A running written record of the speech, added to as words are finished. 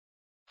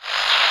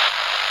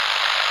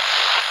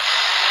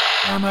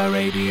Gamma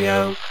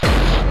Radio.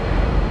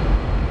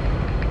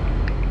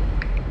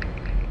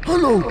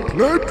 Hello,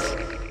 plebs.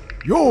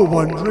 You're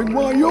wondering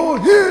why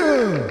you're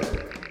here.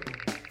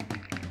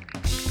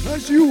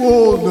 As you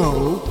all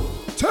know,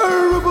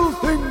 terrible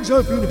things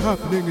have been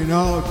happening in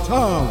our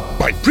town.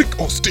 By prick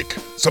or stick,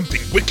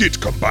 something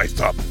wicked come by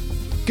thumb.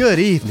 Good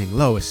evening,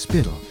 Lois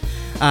Spittle.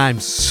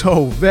 I'm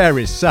so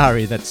very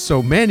sorry that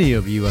so many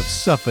of you have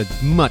suffered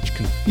much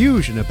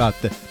confusion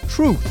about the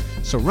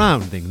truth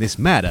surrounding this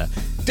matter.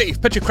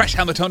 Dave, put your crash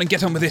helmet on and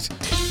get on with it.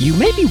 You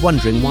may be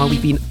wondering why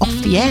we've been off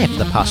the air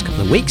for the past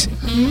couple of weeks.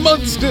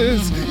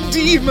 Monsters,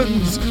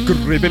 demons,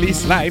 gribbly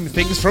slime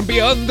things from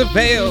beyond the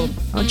veil.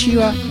 Aren't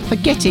you,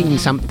 forgetting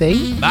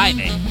something? My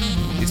name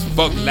is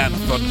Foglamp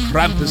von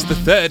Krampus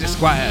III,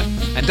 Esquire,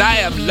 and I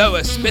am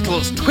Lois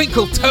Spittle's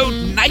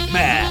twinkle-toed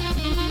nightmare.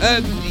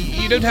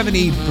 You don't have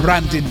any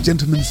branded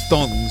gentleman's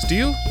thongs, do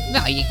you?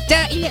 No, you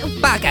dirty little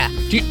bugger.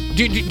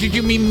 Did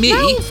you mean me?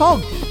 No,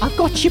 Fog, I've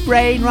got your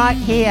brain right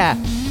here.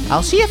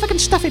 I'll see if I can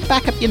stuff it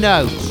back up your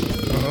nose.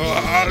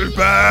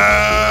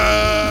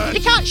 Albert!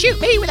 You can't shoot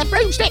me with a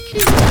broomstick!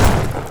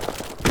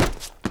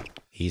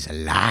 He's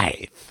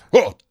alive.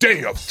 Oh,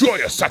 day of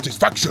joyous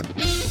satisfaction!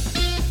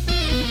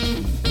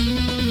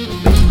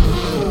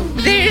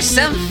 There's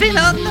something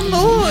on the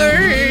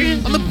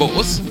moors. On the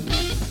moors?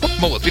 What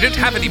moors? We don't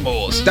have any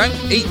moors. Don't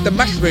eat the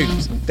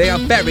mushrooms. They are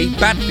very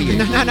bad for you.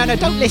 No,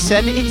 don't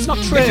listen. It's not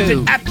true. This is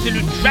an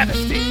absolute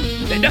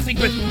travesty. They're nothing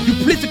but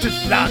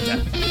duplicitous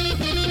slander.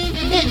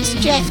 It's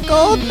Jeff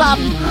Goldbum.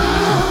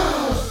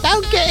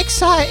 Don't get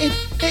excited.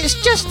 It's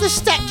just the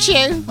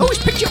statue. Oh, he's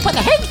picked you up by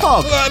the head,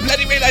 Fog. Oh, I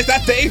bloody realised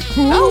that, Dave.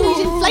 Oh,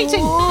 he's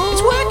inflating.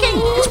 It's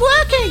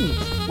working.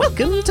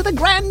 Welcome to the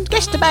grand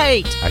guest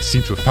debate. I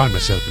seem to have found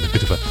myself in a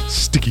bit of a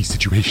sticky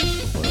situation.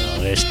 Well,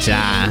 this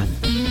time,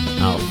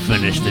 I'll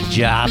finish the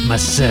job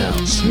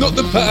myself. Not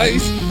the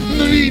pies.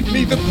 Leave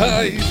me the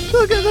pies.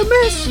 Look at the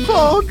mess,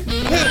 Fog.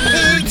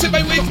 It's in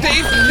my wig,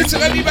 Dave. It's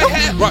only my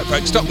hair. Right,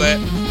 folks, stop there.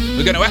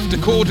 We're going to have to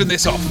cordon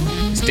this off.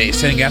 This day is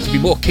turning out to be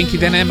more kinky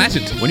than I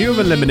imagined. When you have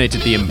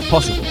eliminated the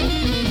impossible,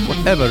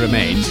 whatever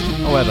remains,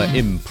 however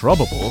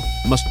improbable,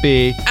 must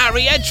be...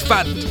 Harry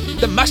Edgefund,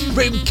 the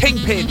mushroom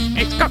kingpin.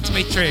 It's got to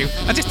be true.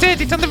 I just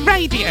heard it on the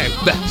radio.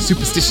 The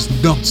superstitious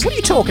nonsense. What are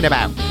you talking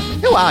about?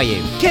 Who are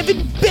you?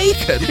 Kevin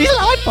Bacon. He's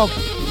alive, Fog.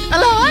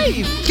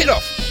 Alive! Get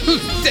off.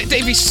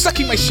 Davey's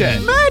sucking my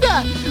shirt.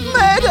 Murder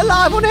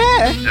live on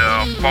air.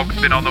 Oh, Fog's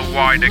been on the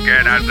wine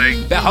again, has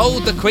he?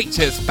 Behold the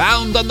creatures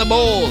found on the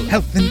mall.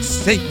 Health and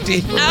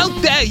safety. How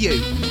dare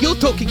you? You're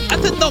talking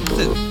utter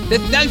nonsense.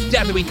 There's no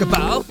shadowy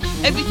cabal.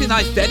 Everything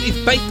I said is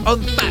based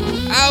on fact.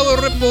 Our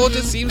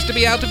reporter seems to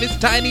be out of his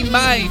tiny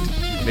mind.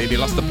 Maybe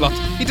lost the plot.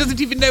 He doesn't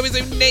even know his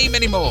own name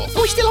anymore.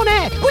 Oh, he's still on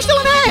air.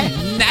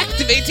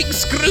 Activating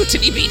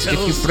scrutiny, Beatles.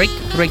 If you break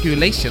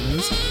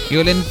regulations,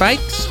 you'll invite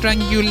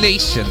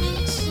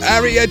strangulations.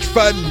 Harry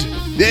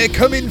Edgefund, they're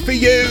coming for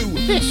you.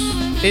 This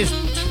is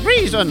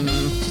treason.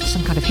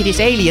 Some kind of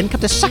hideous alien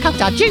come to suck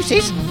out our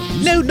juices.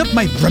 No, not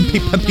my rumpy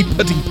pumpy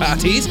pudding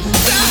parties.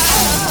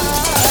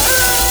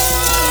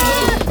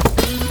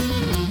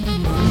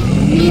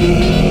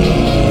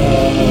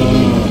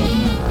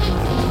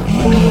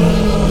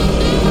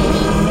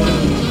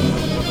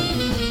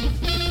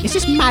 Is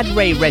this Mad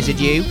Ray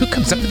residue? Who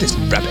comes up with this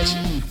rubbish?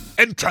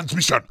 End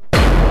transmission.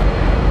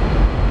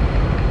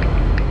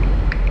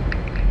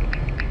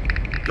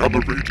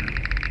 Gamma Radio,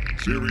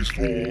 Series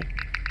 4,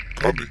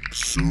 coming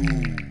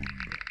soon.